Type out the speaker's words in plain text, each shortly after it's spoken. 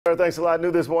Thanks a lot.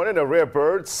 New this morning, a rare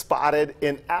bird spotted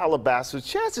in Alabaster.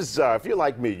 Chances are, if you're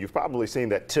like me, you've probably seen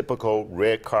that typical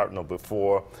red cardinal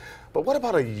before. But what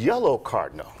about a yellow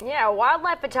cardinal? Yeah, a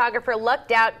wildlife photographer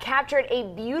lucked out, captured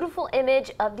a beautiful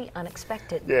image of the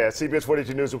unexpected. Yeah, CBS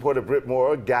 42 News reporter Britt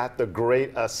Moore got the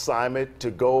great assignment to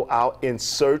go out in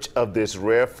search of this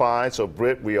rare find. So,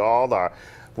 Britt,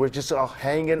 we're just all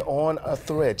hanging on a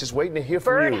thread, just waiting to hear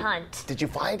from you. Bird hunt. Did you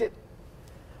find it?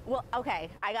 Well, okay,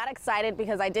 I got excited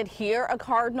because I did hear a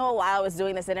cardinal while I was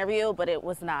doing this interview, but it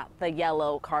was not the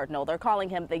yellow cardinal. They're calling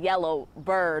him the yellow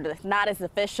bird, not his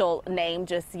official name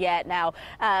just yet. Now,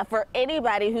 for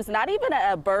anybody who's not even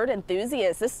a bird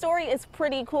enthusiast, this story is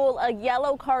pretty cool. A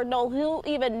yellow cardinal, who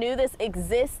even knew this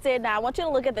existed? Now, I want you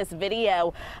to look at this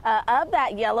video of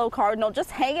that yellow cardinal just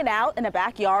hanging out in a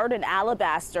backyard in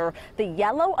Alabaster. The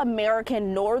yellow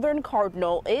American northern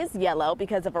cardinal is yellow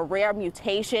because of a rare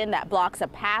mutation that blocks a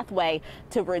pathway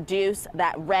to reduce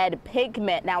that red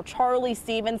pigment. Now, Charlie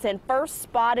Stevenson first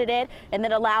spotted it and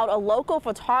then allowed a local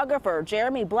photographer,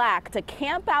 Jeremy Black, to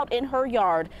camp out in her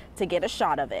yard to get a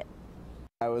shot of it.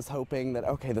 I was hoping that,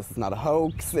 okay, this is not a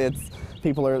hoax.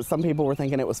 Some people were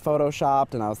thinking it was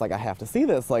photoshopped, and I was like, I have to see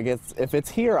this. Like, if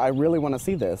it's here, I really want to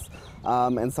see this.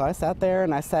 And so I sat there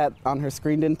and I sat on her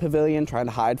screened-in pavilion trying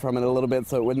to hide from it a little bit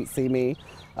so it wouldn't see me.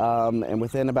 And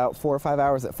within about 4 or 5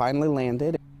 hours, it finally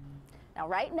landed. Now,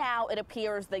 right now, it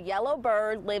appears the yellow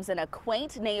bird lives in a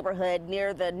quaint neighborhood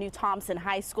near the New Thompson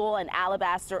High School and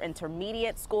Alabaster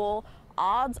Intermediate School.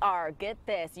 Odds are, get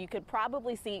this, you could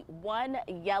probably see one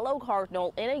yellow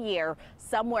cardinal in a year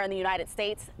somewhere in the United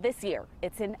States. This year,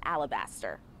 it's in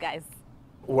Alabaster, guys.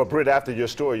 Well, Britt, after your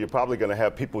story, you're probably going to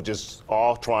have people just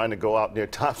all trying to go out near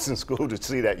Thompson School to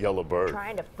see that yellow bird.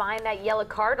 Trying to find that yellow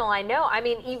cardinal, I know. I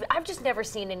mean, I've just never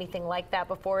seen anything like that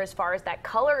before as far as that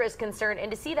color is concerned.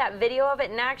 And to see that video of it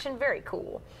in action, very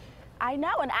cool. I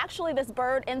know, and actually this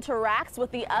bird interacts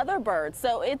with the other birds,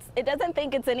 so it doesn't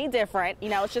think it's any different. You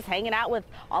know, it's just hanging out with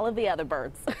all of the other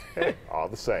birds. Hey, all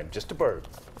the same, just a bird.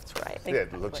 That's right. Yeah,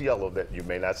 it looks yellow that you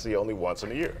may not see only once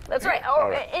in a year. That's right,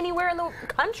 or anywhere in the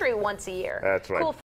country once a year. That's right. Cool.